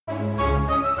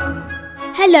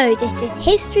Hello, this is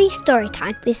History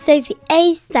Storytime with Sophie,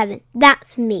 age 7.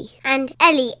 That's me. And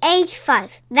Ellie, age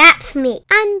 5. That's me.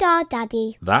 And our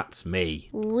daddy. That's me.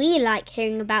 We like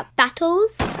hearing about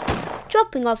battles,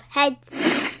 chopping off heads,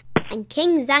 and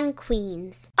kings and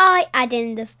queens. I add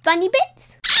in the funny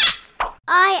bits.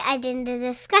 I add in the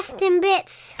disgusting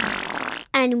bits.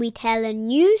 And we tell a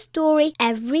new story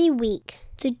every week.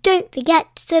 So don't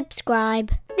forget to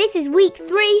subscribe. This is week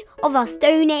 3 of our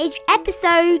Stone Age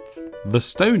episodes. The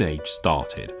Stone Age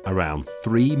started around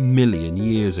 3 million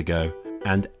years ago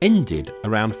and ended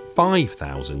around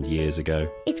 5,000 years ago.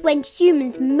 It's when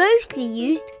humans mostly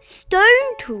used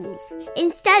stone tools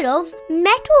instead of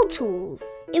metal tools.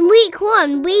 In week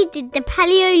 1, we did the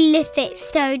Paleolithic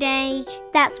Stone Age.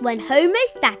 That's when Homo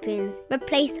sapiens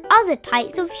replaced other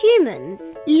types of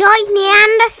humans. Like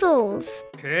Neanderthals.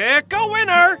 Pick a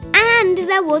winner! And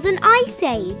there was an ice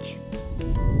age.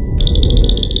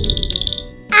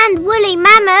 And woolly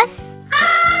mammoths.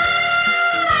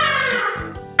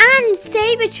 And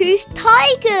saber-toothed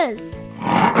tigers.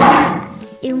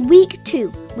 In week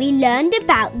 2, we learned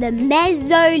about the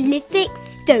Mesolithic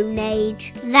Stone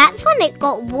Age. That's when it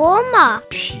got warmer.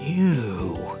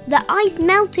 Phew. The ice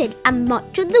melted and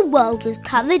much of the world was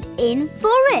covered in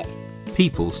forests.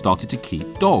 People started to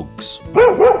keep dogs.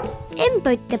 In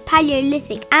both the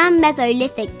Paleolithic and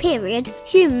Mesolithic period,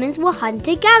 humans were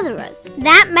hunter-gatherers.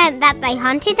 That meant that they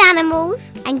hunted animals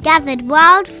and gathered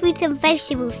wild fruit and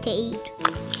vegetables to eat.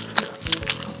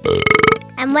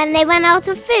 And when they ran out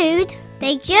of food,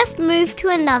 they just moved to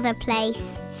another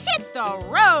place. Hit the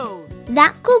road!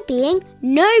 That's called being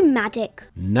nomadic.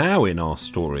 Now in our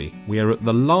story, we are at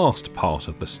the last part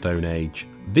of the Stone Age.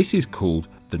 This is called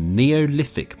the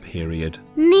Neolithic period.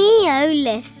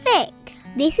 Neolithic.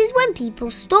 This is when people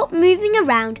stop moving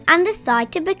around and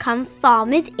decide to become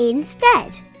farmers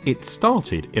instead. It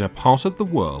started in a part of the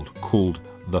world called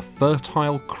the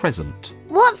Fertile Crescent.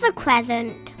 What's a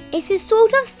crescent? It's a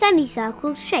sort of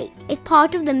semicircle shape. It's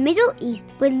part of the Middle East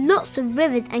with lots of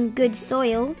rivers and good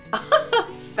soil.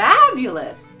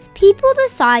 Fabulous! People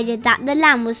decided that the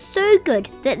land was so good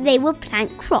that they would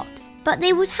plant crops, but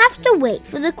they would have to wait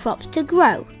for the crops to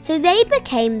grow. So they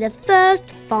became the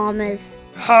first farmers.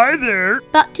 Hi there.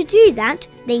 But to do that,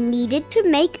 they needed to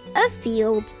make a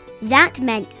field. That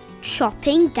meant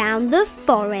chopping down the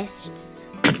forests.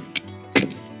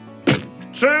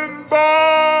 Timber!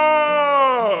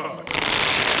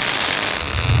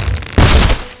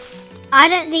 I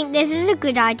don't think this is a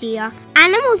good idea.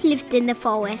 Animals lived in the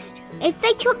forest. If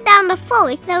they chopped down the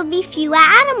forest, there would be fewer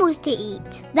animals to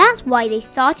eat. That's why they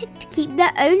started to keep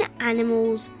their own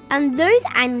animals, and those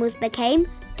animals became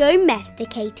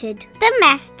domesticated.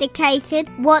 Domesticated?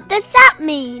 What does that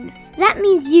mean? That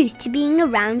means used to being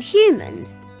around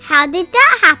humans. How did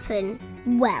that happen?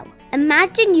 Well,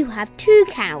 imagine you have 2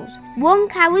 cows. One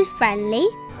cow is friendly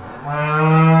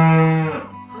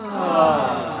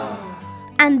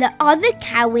and the other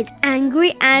cow is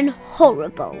angry and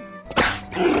horrible.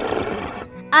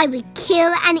 I would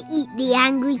kill and eat the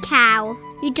angry cow.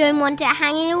 You don't want it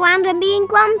hanging around and being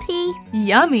grumpy.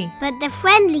 Yummy! But the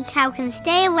friendly cow can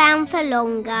stay around for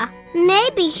longer.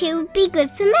 Maybe she would be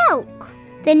good for milk.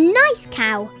 The nice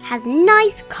cow has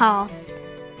nice calves.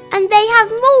 And they have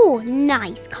more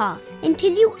nice calves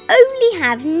until you only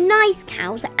have nice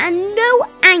cows and no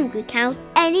angry cows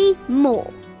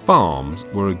anymore. Farms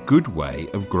were a good way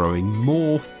of growing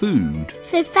more food.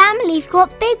 So families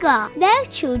got bigger. Their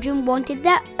children wanted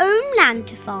their own land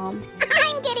to farm.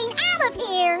 I'm getting out of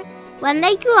here. When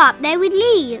they grew up, they would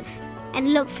leave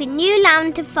and look for new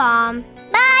land to farm.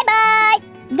 Bye-bye.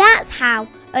 That's how,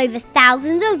 over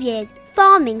thousands of years,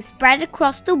 farming spread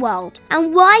across the world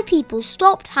and why people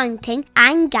stopped hunting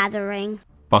and gathering.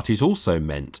 But it also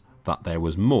meant that there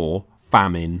was more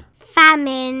famine.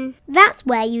 Famine. That's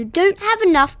where you don't have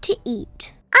enough to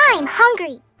eat. I'm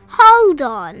hungry. Hold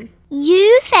on.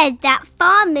 You said that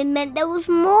farming meant there was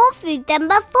more food than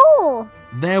before.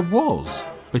 There was,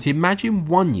 but imagine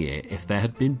one year if there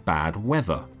had been bad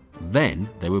weather. Then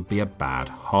there would be a bad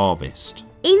harvest.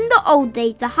 In the old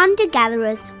days, the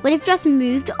hunter-gatherers would have just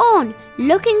moved on,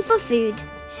 looking for food.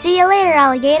 See you later,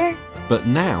 alligator. But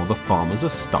now the farmers are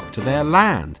stuck to their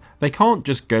land. They can't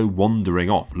just go wandering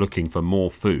off looking for more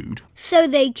food. So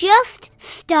they just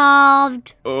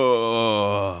starved.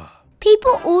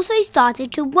 People also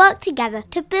started to work together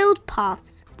to build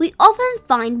paths. We often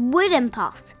find wooden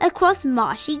paths across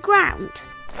marshy ground.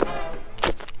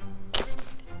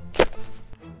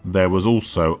 There was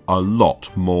also a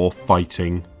lot more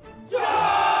fighting.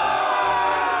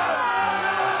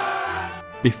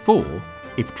 Before,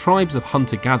 if tribes of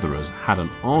hunter-gatherers had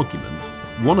an argument,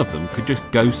 one of them could just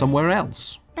go somewhere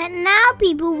else. But now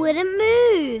people wouldn't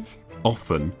move.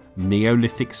 Often,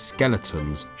 Neolithic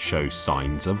skeletons show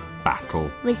signs of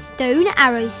battle. With stone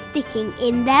arrows sticking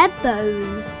in their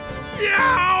bones.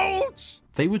 Ouch!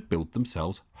 They would build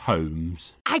themselves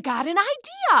homes. I got an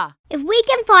idea. If we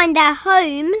can find their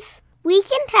homes, we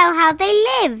can tell how they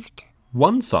lived.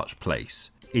 One such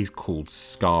place is called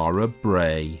Skara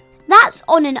Brae. That's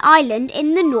on an island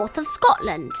in the north of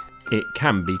Scotland. It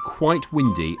can be quite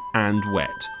windy and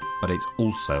wet, but it's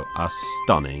also a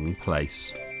stunning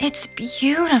place. It's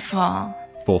beautiful.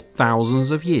 For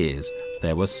thousands of years,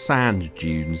 there were sand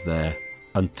dunes there,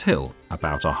 until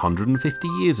about 150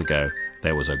 years ago,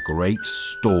 there was a great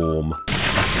storm.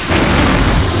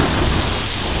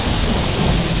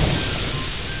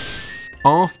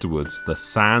 Afterwards, the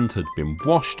sand had been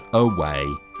washed away.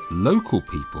 Local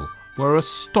people were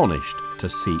astonished to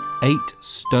see 8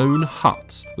 stone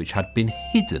huts which had been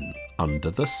hidden under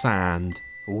the sand.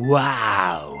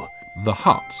 Wow! The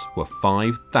huts were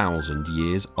 5,000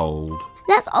 years old.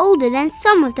 That's older than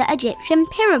some of the Egyptian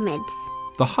pyramids.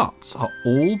 The huts are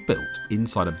all built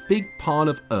inside a big pile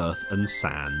of earth and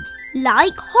sand.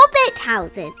 Like hobbit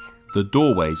houses. The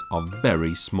doorways are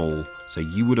very small, so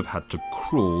you would have had to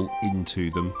crawl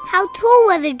into them. How tall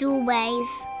were the doorways?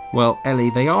 Well,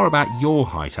 Ellie, they are about your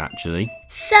height actually.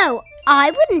 So,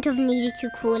 I wouldn't have needed to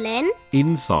crawl in.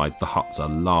 Inside, the huts are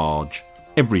large.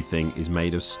 Everything is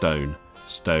made of stone.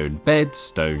 Stone beds,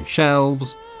 stone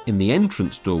shelves. In the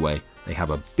entrance doorway, they have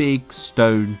a big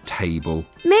stone table.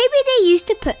 Maybe they used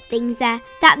to put things there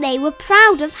that they were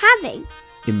proud of having.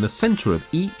 In the centre of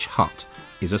each hut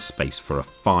is a space for a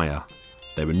fire.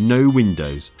 There were no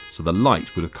windows, so the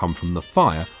light would have come from the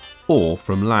fire or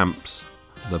from lamps.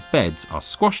 The beds are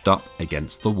squashed up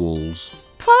against the walls.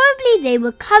 Probably they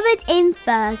were covered in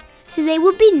furs, so they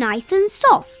would be nice and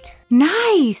soft.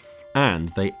 Nice. And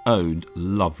they owned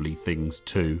lovely things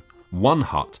too. One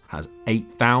hut has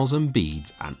 8,000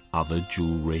 beads and other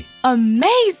jewellery.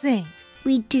 Amazing.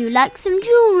 We do like some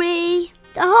jewellery.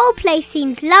 The whole place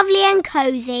seems lovely and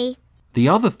cosy. The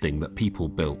other thing that people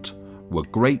built were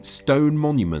great stone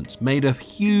monuments made of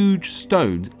huge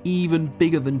stones, even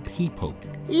bigger than people.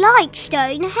 Like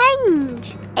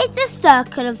Stonehenge. It's a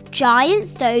circle of giant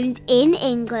stones in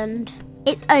England.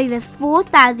 It's over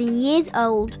 4,000 years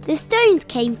old. The stones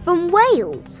came from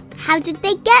Wales. How did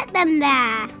they get them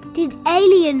there? Did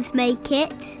aliens make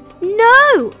it?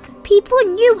 No! People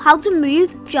knew how to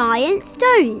move giant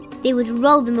stones. They would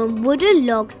roll them on wooden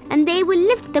logs and they would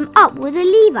lift them up with a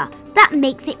lever. That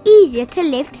makes it easier to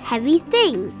lift heavy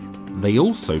things. They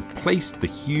also placed the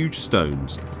huge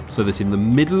stones so that in the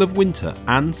middle of winter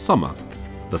and summer,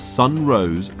 the sun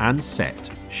rose and set,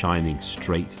 shining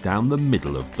straight down the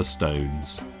middle of the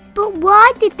stones. But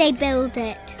why did they build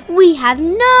it? We have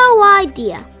no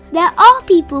idea. There are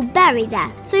people buried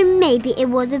there, so maybe it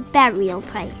was a burial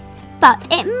place. But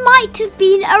it might have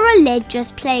been a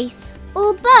religious place.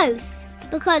 Or both,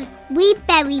 because we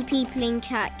bury people in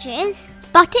churches.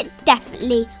 But it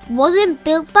definitely wasn't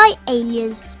built by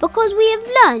aliens, because we have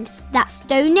learned that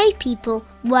Stone Age people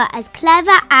were as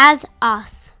clever as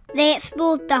us. They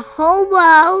explored the whole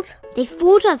world They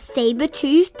fought off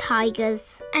saber-toothed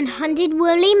tigers. and hunted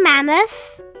woolly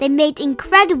mammoths. They made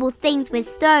incredible things with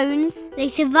stones. They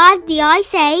survived the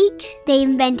Ice Age. They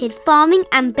invented farming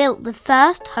and built the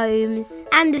first homes.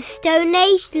 And the Stone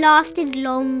Age lasted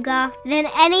longer than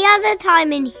any other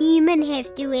time in human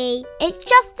history. It's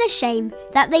just a shame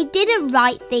that they didn't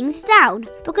write things down,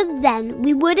 because then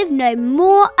we would have known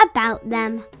more about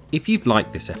them. If you've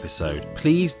liked this episode,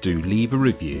 please do leave a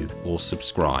review or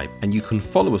subscribe, and you can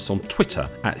follow us on Twitter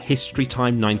at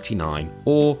HistoryTime99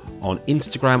 or on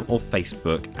Instagram or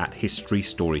Facebook at History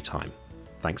Storytime.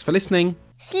 Thanks for listening.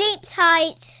 Sleep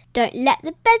tight. Don't let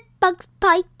the bed bugs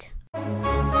bite.